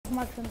so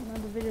much for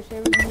another video today.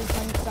 We're going to be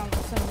playing some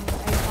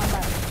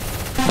combat.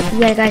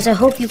 Yeah, guys, I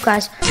hope you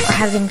guys are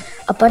having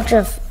a bunch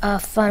of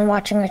fun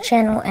watching our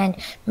channel, and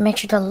make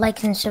sure to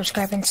like and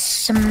subscribe and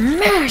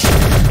smash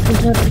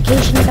those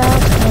notification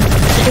bells. And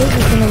today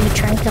we're going to be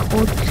trying to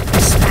hold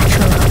the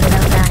spatula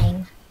without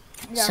dying.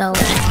 Yeah, so,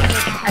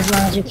 as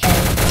long as you can.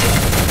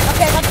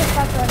 Okay, I got the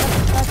spatula.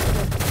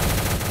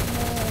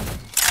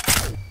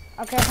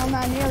 Okay, hold on,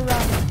 I need to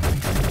run.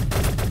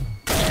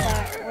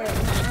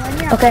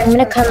 Okay, I'm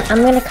gonna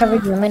cover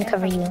you.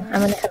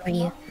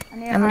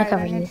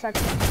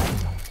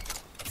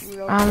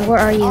 Where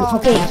are you?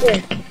 Okay,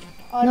 here.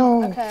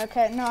 No.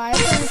 Okay, no, I have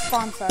to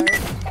respawn, sorry.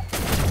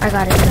 I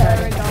got it.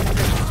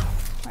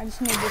 I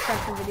just need to check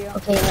the video.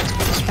 Okay, let's get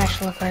the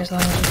spatula for as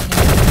long as we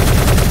can.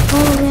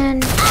 Oh man.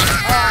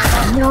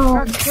 No.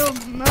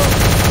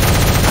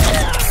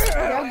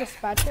 You have the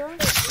spatula?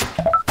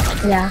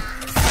 Yeah.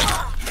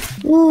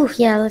 Ooh,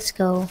 yeah, let's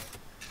go.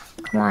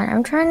 Come on,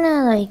 I'm trying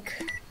to like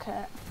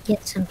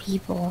get some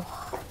people.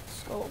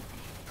 So,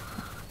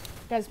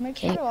 guys, make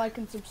sure to like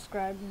and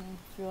subscribe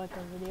if you like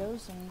our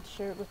videos, and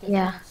share it with your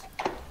friends.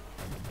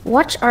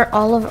 Watch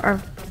all of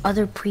our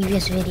other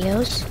previous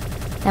videos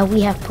that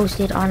we have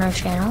posted on our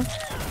channel.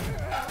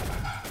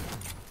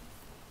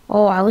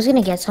 Oh, I was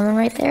gonna get someone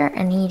right there,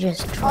 and he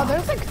just dropped. Oh,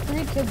 there's like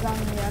 3 kids on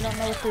me. I don't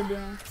know what they're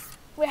doing.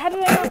 Wait, how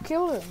did I not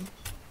kill them?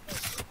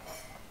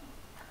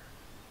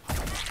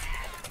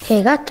 Okay,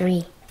 I got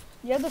 3.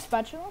 You have the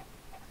spatula?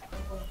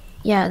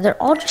 Yeah,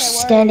 they're all just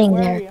standing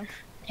there.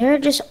 They're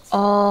just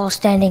all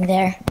standing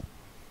there.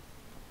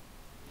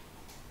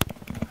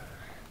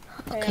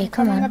 Okay,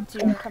 come on. Up to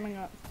you. I'm coming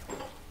up.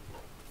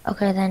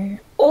 Okay, then.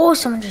 Oh,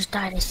 someone just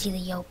died. I see the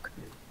yolk.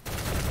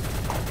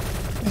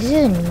 This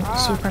is a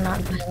super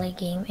not violent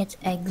game. It's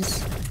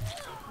eggs.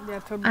 Yeah,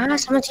 totally.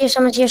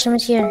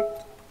 Someone's here.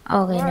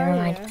 Oh, okay, never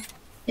mind.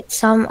 It's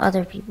some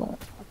other people.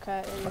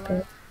 Okay.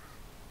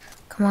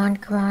 Come on.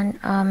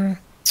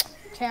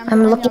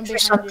 I'm looking for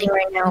something you.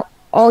 right now.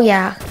 Oh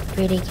yeah,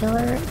 3D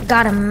killer.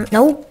 Got him.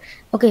 Nope.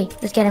 Okay,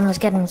 let's get him.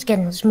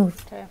 Let's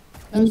move. Okay.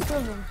 There's 2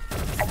 of them.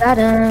 I got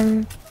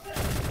him.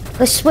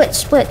 Let's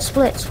split.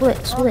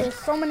 Oh, there's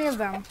so many of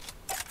them.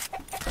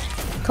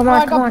 Come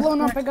on. I got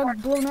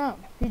blown up.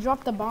 He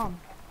dropped the bomb.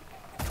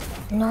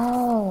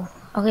 No.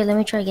 Okay, let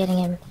me try getting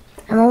him.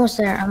 I'm almost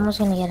there. I'm almost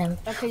gonna get him.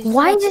 Okay,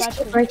 why is this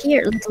kid right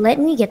here? Let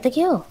me get the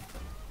kill.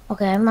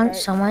 Okay, I'm on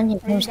someone.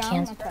 His name's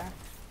Cancer. Okay.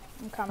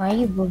 I'm coming. Why are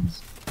you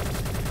boobs?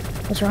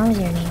 What's wrong with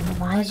your name?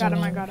 Why is your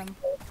name? I got him.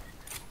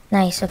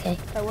 Nice, okay.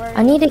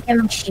 I need to get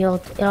my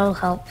shield. It'll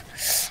help.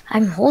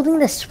 I'm holding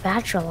the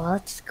spatula.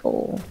 Let's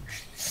go.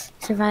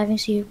 Surviving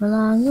super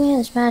long with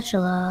a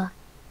spatula.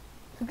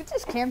 We could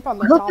just camp on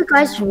the I hope you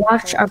guys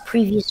watch our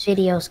previous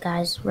videos,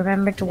 guys.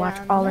 Remember to watch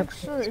all our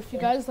previous videos. If you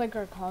guys like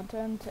our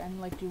content and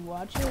like you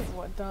watch it,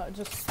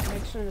 just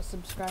make sure to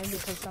subscribe,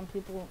 because some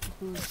people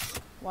who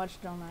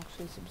watch don't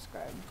actually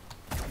subscribe.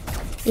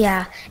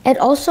 Yeah, and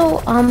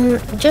also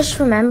just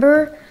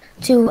remember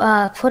to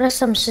put us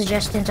some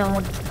suggestions on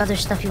what other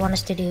stuff you want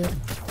us to do.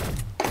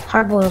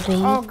 Hardboiled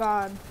baby. Oh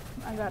god,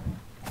 I got.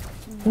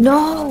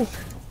 No,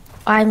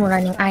 I'm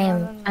running.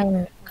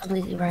 I'm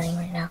completely running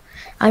right now.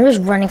 I'm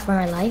just running for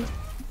my life,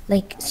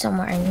 like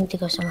somewhere. I need to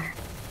go somewhere.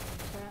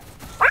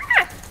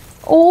 Okay.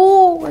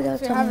 Oh, I got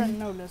someone. If you haven't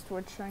noticed,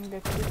 we're trying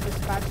to keep the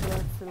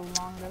spatula for the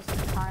longest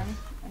time,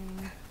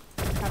 and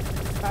capture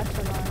the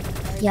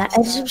spatula. Yeah,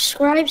 and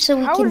subscribe so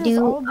we can do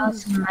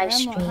some live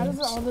streams. How does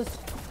all this?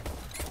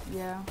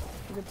 Yeah,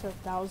 if we get to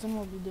 1,000,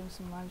 we'll be doing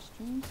some live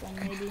streams, and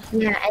maybe.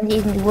 Yeah, and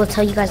then we'll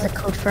tell you guys the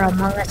code for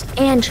Among Us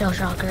and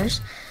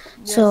Shellshockers.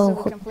 Yeah, so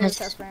we can play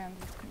with our friends.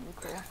 It's gonna be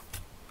cool.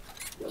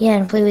 Yeah,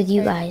 and play with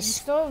you guys.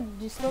 Do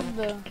you still have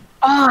the...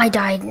 Oh, I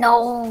died.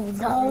 No.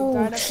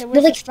 Okay,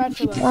 where's the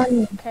spatula?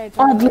 Okay, it's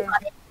over there.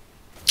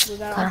 Do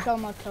that. I'll kill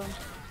him.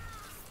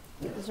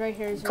 He's right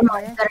here. Come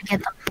on, you gotta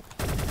get them.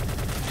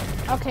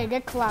 Okay,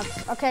 get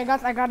collapsed. Okay, I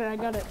got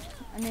it.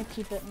 I need to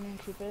keep it.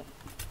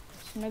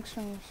 Just make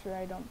sure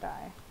I don't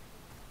die.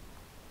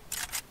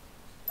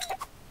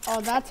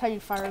 Oh, that's how you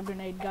fire a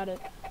grenade. Got it.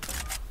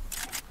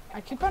 I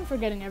keep on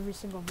forgetting every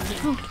single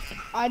video.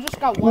 I just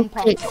got 1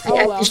 pump.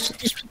 Oh well.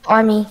 Just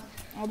on me.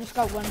 I just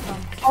got 1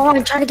 pump. Oh,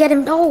 I'm trying to get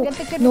him. No. Get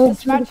the kid no,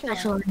 with the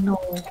spatula. No.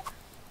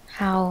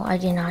 How? I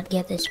did not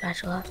get this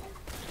spatula.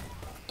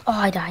 Oh,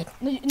 I died.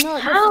 No,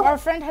 our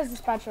friend has the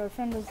spatula.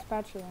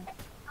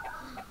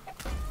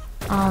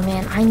 Oh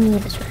man, I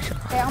need the spatula.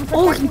 Okay, I'm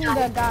protecting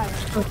the guy.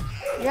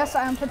 Yes,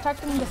 I'm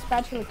protecting the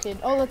spatula kid.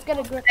 Oh, let's get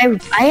it.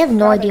 I have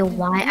no idea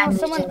why I'm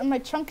someone, my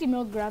Chunky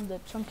Milk grabbed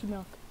it. Chunky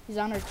Milk. He's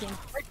on our team.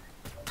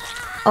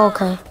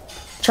 Okay.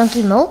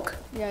 Chunky Milk?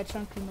 Yeah,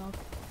 Chunky Milk.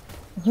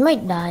 He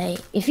might die.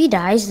 If he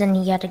dies, then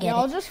you got to get it.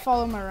 I'll just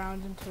follow him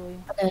around until he...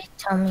 Okay,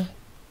 tell me.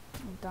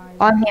 Dies.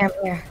 Oh, I'm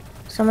here.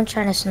 Someone's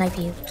trying to snipe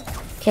you.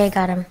 Okay, I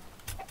got him.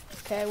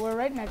 Okay, we're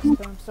right next to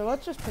him, so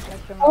let's just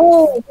protect him.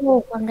 Oh,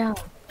 I'm down.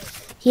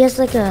 He has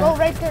like a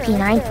right there, P9.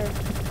 Right there.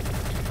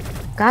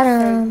 Got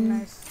him. Okay,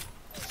 nice.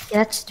 Yeah,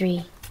 that's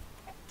 3.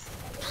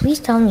 Please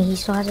tell me he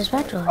still has a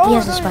spatula. Oh, he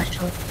has a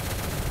spatula.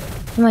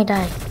 He might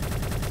die.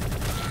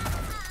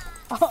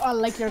 Oh, I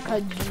like your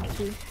cut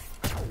G2.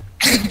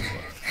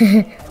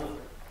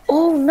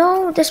 Oh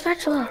no, the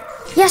spatula.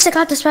 Yes, I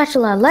got the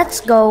spatula.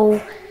 Let's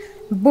go.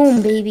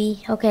 Boom,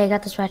 baby. Okay, I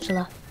got the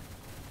spatula.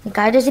 The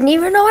guy doesn't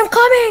even know I'm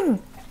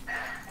coming.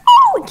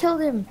 Oh, I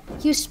killed him.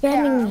 He was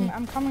spamming me.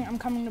 I'm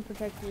coming to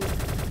protect you.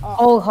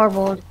 Oh,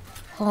 horrible.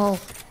 Oh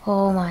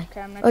my.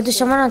 Okay, I'm next Oh, there's to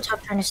someone on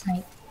top trying to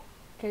snipe.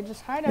 Okay,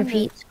 just hide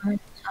Repeat. under. Someone on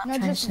top No,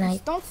 trying to snipe.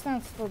 just don't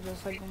stand still.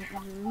 Just like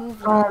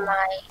move. Oh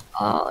my.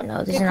 Oh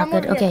no, this is not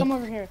good. Okay. Come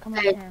over here. Come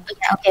over here.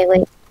 Okay,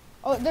 wait.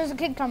 Oh, there's a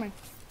kid coming.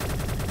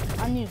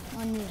 On you.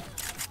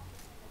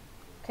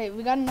 Okay,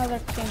 we got another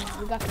king.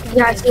 We got king.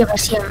 Yeah, I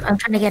see him. I'm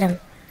trying to get him.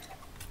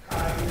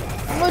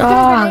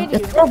 Oh,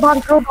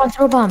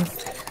 Throw bomb.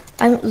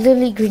 I'm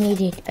literally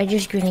grenaded. I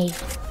just grenade.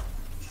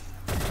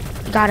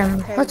 Got him.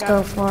 Okay, Let's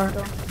go for.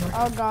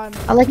 Oh god.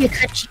 I like your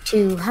cut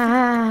too.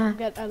 Ha.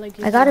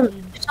 I got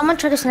him. Someone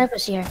tried to snipe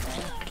us here.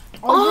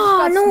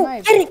 Oh no!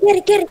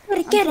 Sniped. Get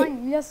it!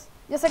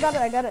 Yes, I got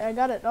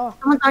it. Oh.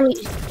 Someone on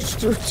you.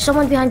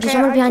 Someone behind you.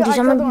 Someone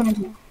behind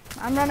you.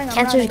 I'm running.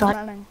 Cancer's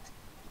gone.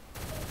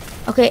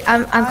 Okay,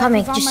 I'm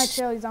coming.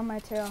 He's on my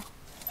tail.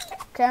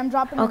 Okay, I'm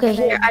dropping. Okay,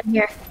 here, I'm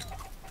here.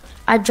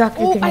 I dropped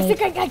your grenade. I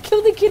think I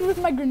killed the kid with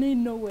my grenade.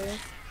 No way.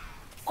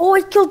 Oh,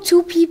 I killed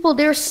 2 people.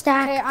 They're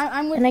stacked. Okay,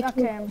 I'm with.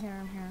 Okay, I'm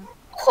here.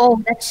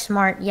 Oh, that's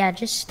smart. Yeah,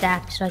 just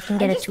stack so I can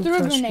get it too close. I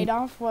just threw a grenade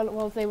off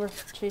while they were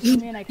chasing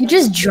me, and I killed You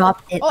just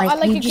dropped it. Oh, I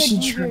like you a just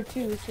kid here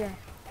too. He's here.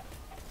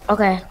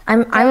 Okay,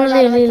 I'm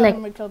literally like.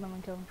 We killed him.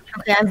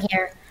 Okay, I'm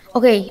here.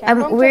 Okay,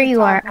 I'm where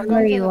you are. I'm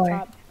where you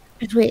are.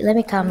 Just wait. Let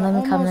me come. Let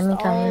me come.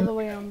 All the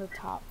way on the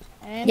top.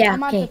 And yeah.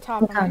 I'm Okay. at the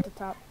top. I'm at the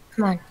top.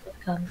 Come on.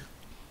 Come.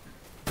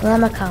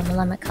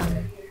 Let me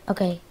come.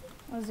 Okay.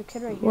 There's a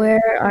kid right here.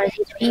 Where are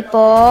these people?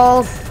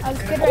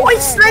 Oh, I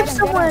sniped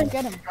someone.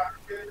 Get him.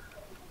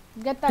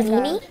 Get that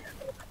Panini? guy.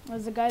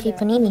 There's a guy Okay, there.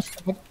 Panini.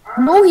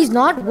 No, he's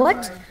not.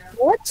 What?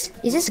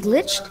 Is this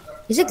glitched?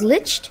 Is it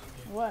glitched?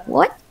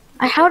 What?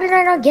 How did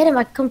I not get him?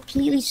 I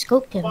completely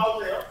scoped him.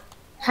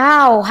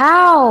 How?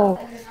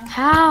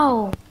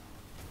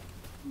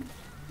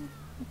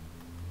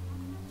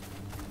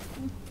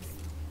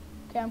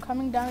 Okay, I'm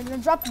coming down.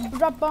 Drop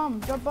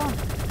bomb.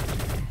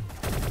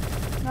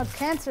 No,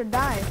 cancer,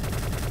 die.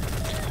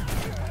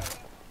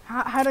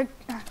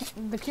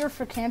 The cure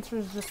for cancer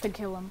is just to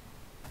kill him.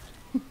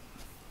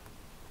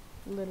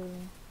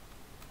 Literally.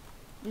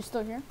 You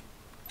still here?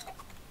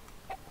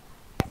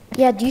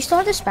 Yeah, do you still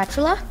have the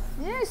spatula?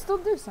 Yeah, I still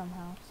do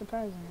somehow,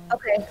 surprisingly.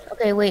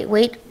 Okay,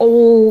 wait.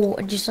 Oh,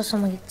 I just saw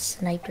someone get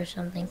sniped or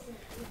something.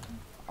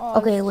 Oh,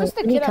 okay, wait. Just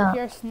a kid up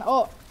here.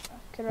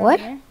 Kid right what?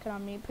 here. Kid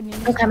on me.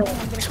 I'm coming.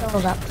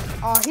 Hold up.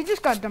 Oh, he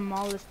just got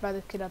demolished by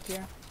the kid up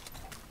here.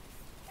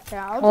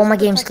 Yeah, oh, my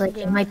game's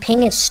glitching. My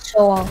ping is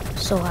so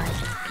high.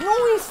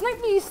 No, he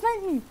sniped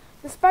me.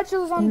 The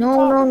spatula's on the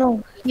top.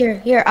 No.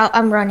 Here.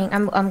 I'm running.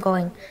 I'm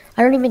going.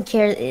 I don't even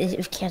care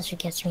if cancer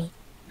gets me.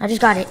 I just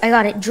got it. I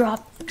got it.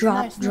 Drop.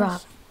 Nice.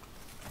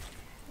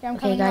 Yeah, I'm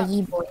okay, got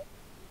ye boy.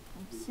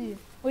 Let's see.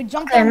 Wait,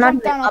 jump down.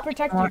 I'll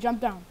protect you. Jump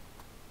down.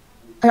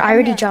 I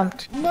already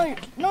jumped. No,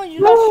 you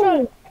got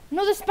shot.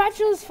 No, the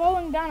spatula's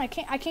falling down. I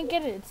can't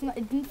get it.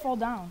 It didn't fall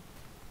down.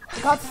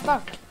 It got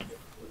stuck.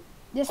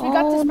 Yes, we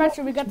got the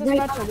spatula. We got the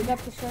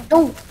spatula.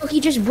 No, he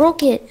just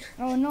broke it.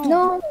 Oh no.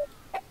 No.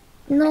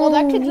 Oh,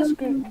 that kid just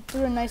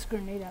threw a nice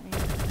grenade at me.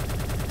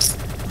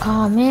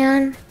 Oh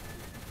man.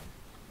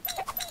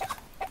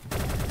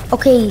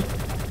 Okay,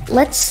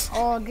 let's.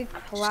 Oh, get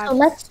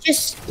collapsed.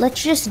 So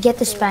let's just get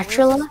the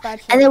spatula,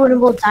 and then when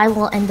we'll die,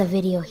 we'll end the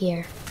video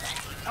here.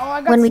 Oh,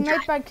 I got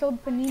sniped. I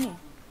killed Panini.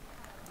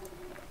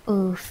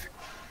 Oof.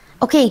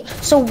 Okay,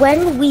 so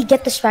when we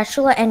get the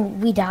spatula and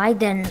we die,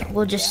 then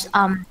we'll just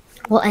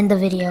we'll end the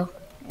video.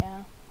 Yeah,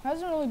 it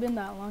hasn't really been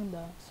that long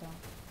though. So.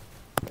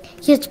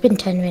 Yeah, it's been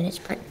 10 minutes,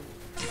 but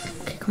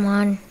okay, come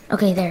on.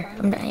 Okay, there.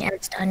 Yeah,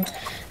 it's done.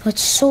 Oh,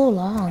 it's so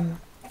long.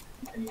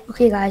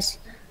 Okay, guys.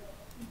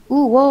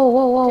 Ooh,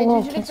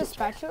 whoa. Did you get the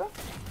spatula?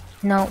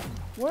 No.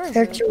 Where is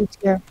it?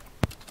 Here.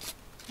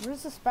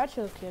 Where's the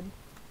spatula, kid?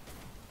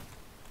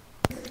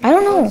 I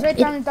don't know. It's right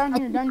down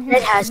here.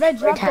 Red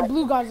dropped it.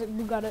 Blue got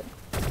it.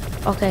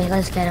 Okay,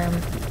 let's get him.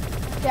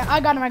 Yeah, I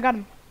got him. I got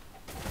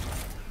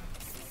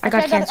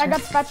cancer. I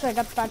got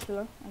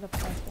spatula.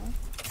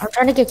 I'm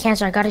trying to get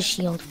cancer. I got a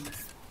shield.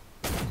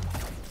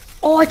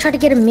 Oh, I tried to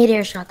get a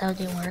mid-air shot. That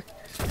didn't work.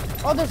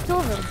 Oh, there's 2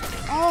 of them.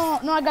 Oh,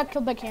 no, I got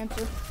killed by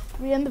cancer.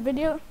 Can we end the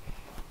video?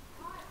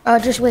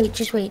 Just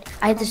wait.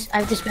 I have this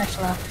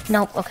spatula.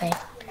 Nope, okay.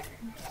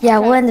 Yeah,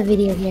 we'll end the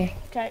video here.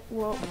 Okay,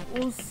 well,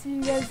 we'll see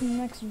you guys in the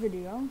next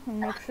video. And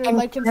make sure to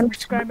like and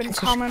subscribe and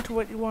comment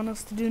what you want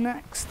us to do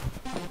next.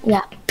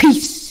 Yeah,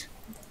 peace.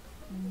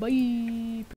 Bye.